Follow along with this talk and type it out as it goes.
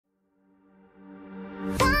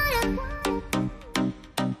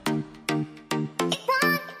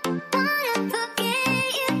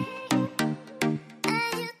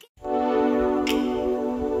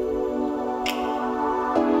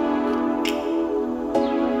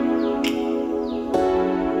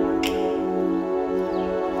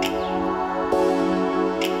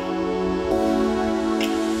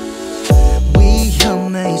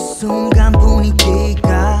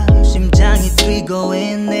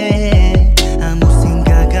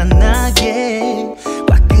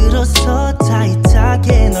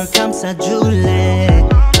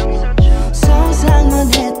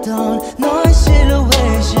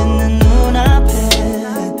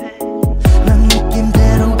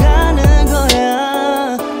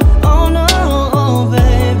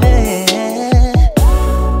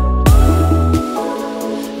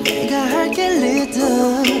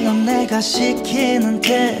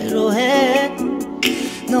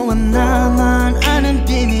너와 나만 아는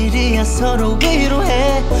비밀이야. 서로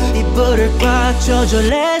위로해. 이불을 꽉 져줘.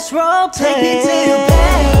 Let's roll. Take me to your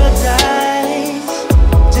paradise.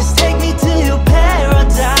 Just take me to your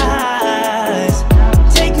paradise.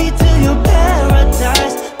 Take me to your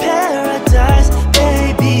paradise. Paradise,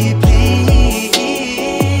 baby, please.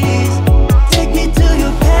 Take me to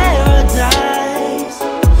your paradise.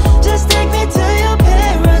 Just take me to your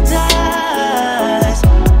paradise.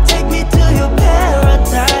 Take me to your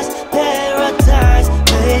paradise. Paradise,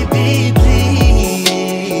 baby,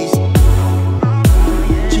 please.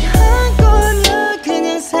 취한 거면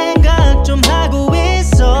그냥 생각 좀 하고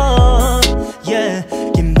있어. Yeah,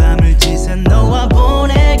 긴 밤을 지새 너와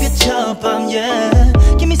보내 그 첫 밤. Yeah,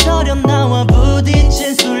 김이 서려 나와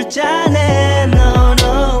부딪힌 술잔에. No,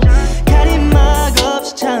 no, 가림막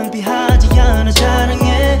없이 창피하지 않아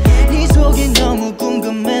자랑해. 네 속이 너무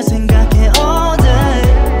궁금해 생각해 all day.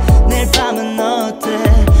 내일 밤은 어때?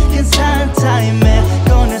 괜찮은 타임에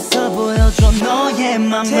꺼내서 보여줘 너의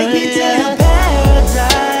맘을. Take me to your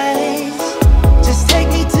paradise. Just take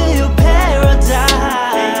me to your paradise.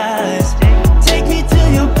 Take me to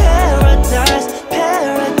your paradise.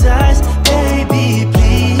 Paradise, baby,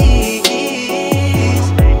 please.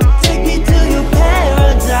 Take me to your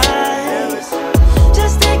paradise.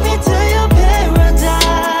 Just take me to your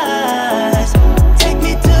paradise. Take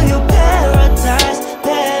me to your paradise.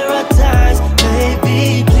 Paradise,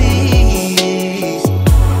 baby, please.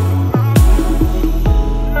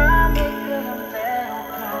 마음이 그런대로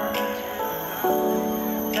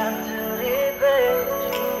단둘이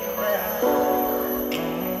배주배.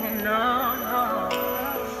 No, no.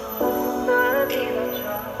 널 믿어줘.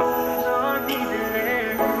 널 믿을래.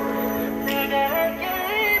 내가 할게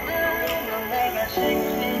이대로 내가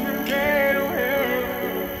시키는 대로 해.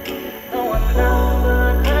 너와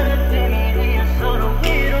나만 하는 비밀이야. 서로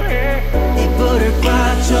위로해. 이불을 꽉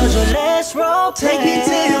져줘. Let's roll. Take me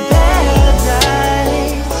to your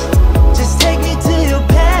paradise. Just take me to your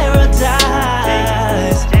paradise.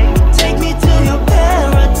 Take me to your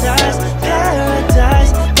paradise.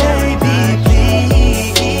 Paradise, baby,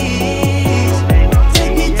 please.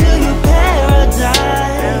 Take me to your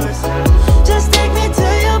paradise. Just take me to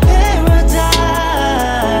your paradise.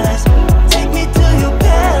 Take me to your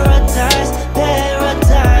paradise.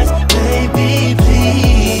 Paradise, baby,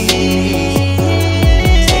 please.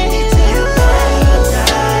 Take me to your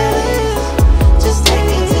paradise. Just take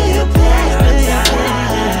me to your paradise.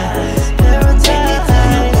 Take me to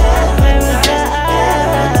your paradise.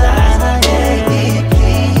 Paradise, baby,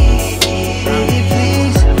 please. Please,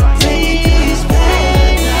 please,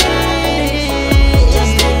 please.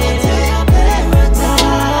 Just take me to your paradise.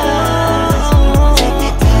 Take me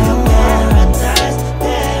to your paradise.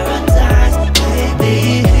 Paradise, baby,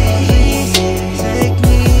 please. Take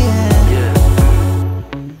me.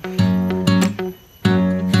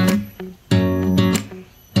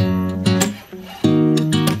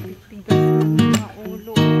 Tigas ng mga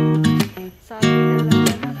ulo. Sabi nila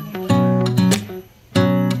lang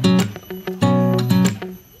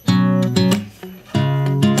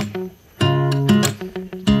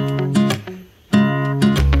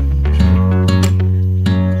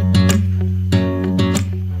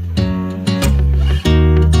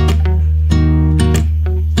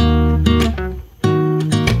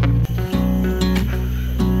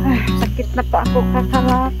sakit na pa ako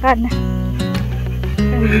kakalakad.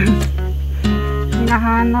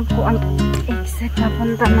 Hinahanap ko ang exit na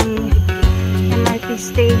punta ng MRT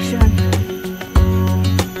station.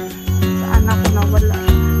 Saan ako nawala?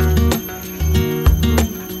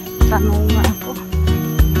 Tanong nga ako.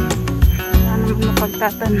 Wala naman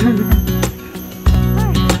napagtatanong.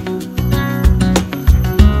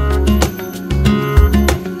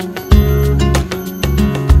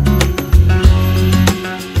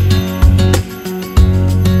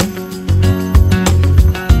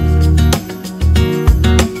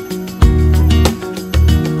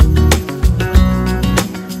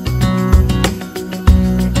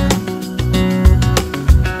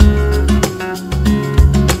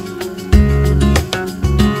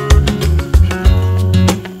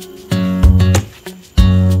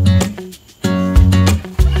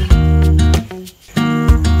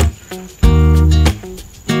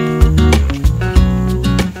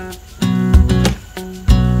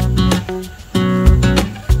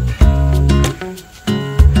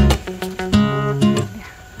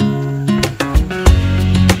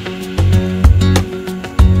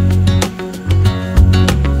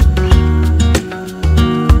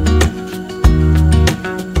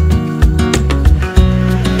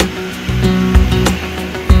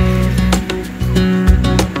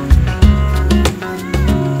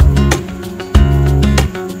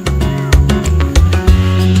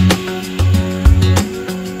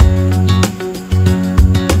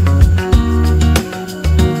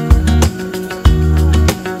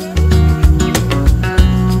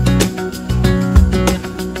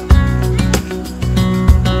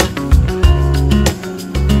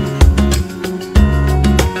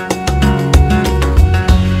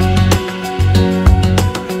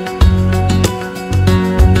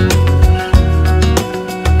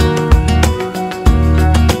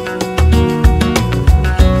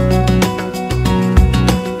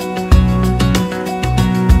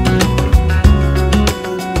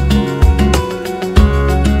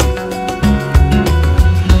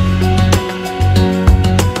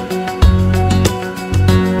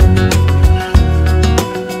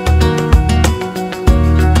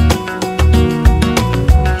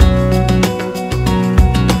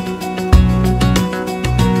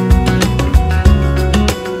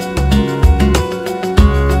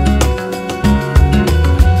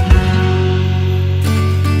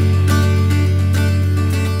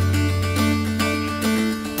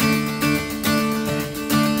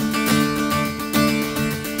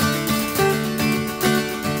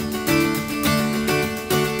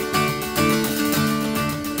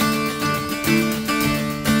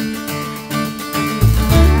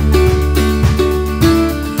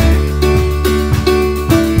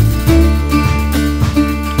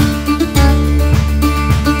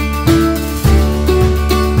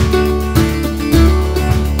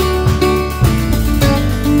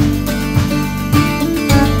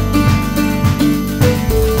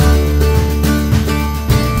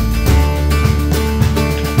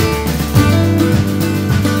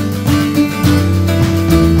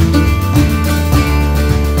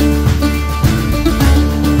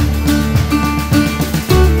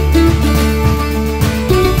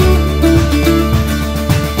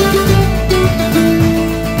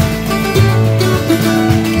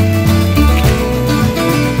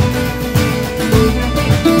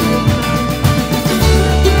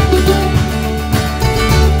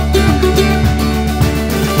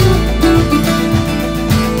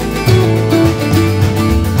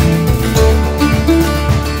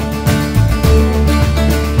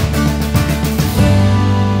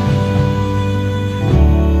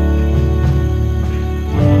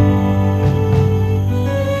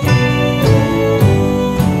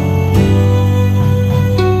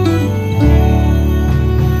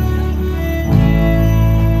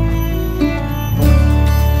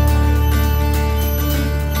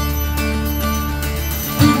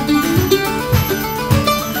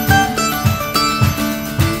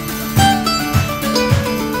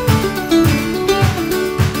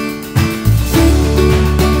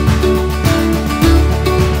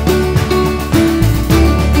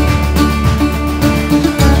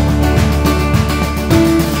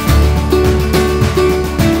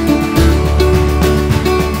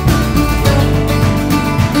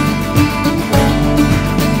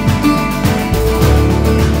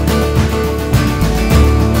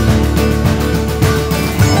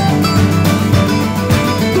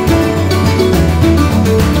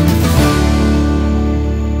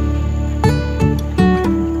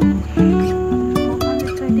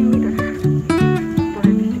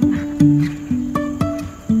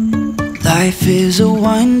 is a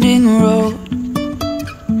winding road,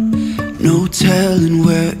 no telling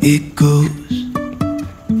where it goes.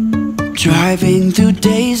 Driving through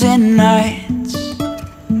days and nights,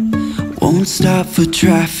 won't stop for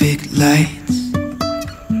traffic lights.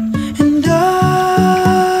 And I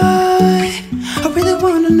really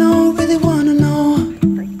wanna know, really wanna know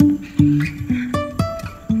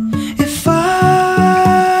if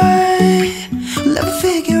I'll ever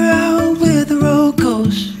figure out where the road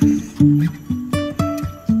goes.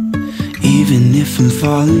 Even if I'm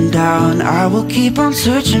falling down, I will keep on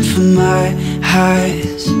searching for my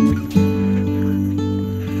highs.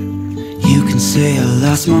 You can say I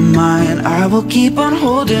lost my mind, I will keep on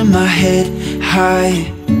holding my head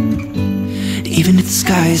high. Even if the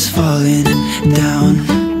sky is falling down.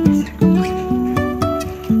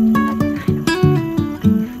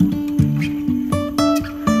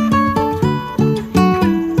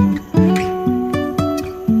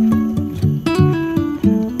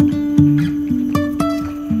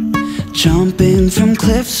 Jumping from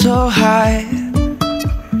cliffs so high,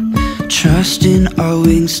 trusting our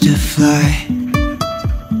wings to fly.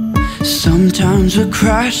 Sometimes we're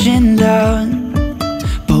crashing down,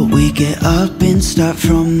 but we get up and start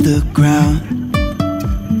from the ground.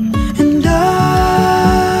 And I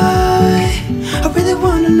really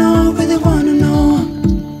wanna know, really wanna know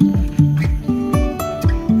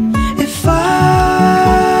if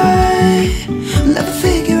I'll ever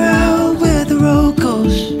figure out where the road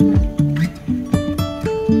goes.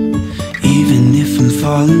 Even if I'm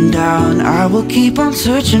falling down, I will keep on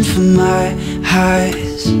searching for my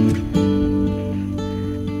highs.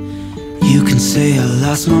 You can say I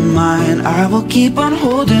lost my mind, I will keep on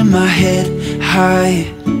holding my head high.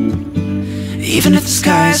 Even if the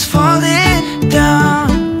sky is falling down,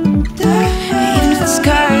 even if the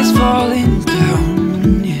sky is falling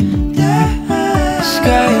down, yeah. The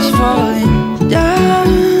sky is falling down.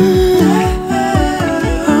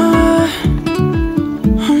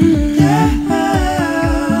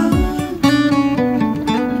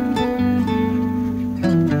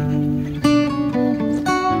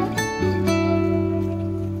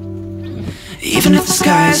 Even if the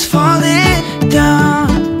sky is falling down,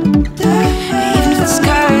 even if the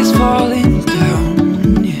sky is falling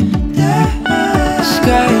down, yeah. The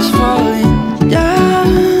sky is falling down.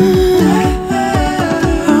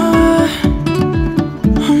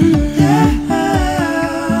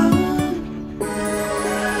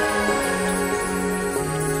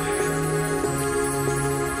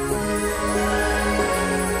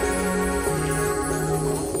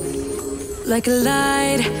 Like a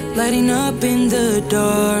light, lighting up in the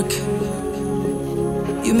dark.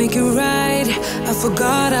 You make it right, I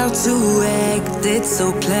forgot how to act. It's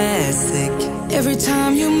so classic. Every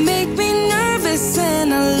time you make me nervous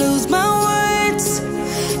and I lose my words.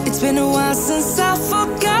 It's been a while since I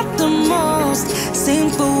forgot the most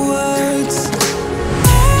simple words.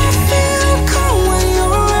 I feel cold when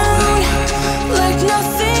you're around, like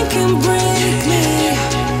nothing can break me.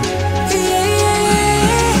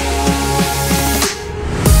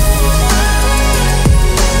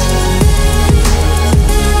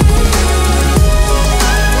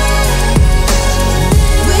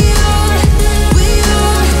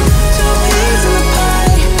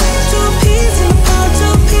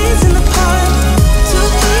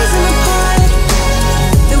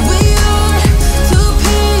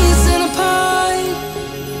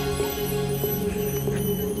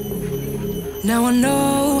 Now I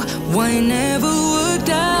know why it never worked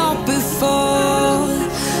out before.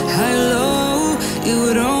 High low, it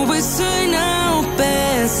would always turn out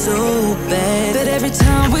bad, so bad. But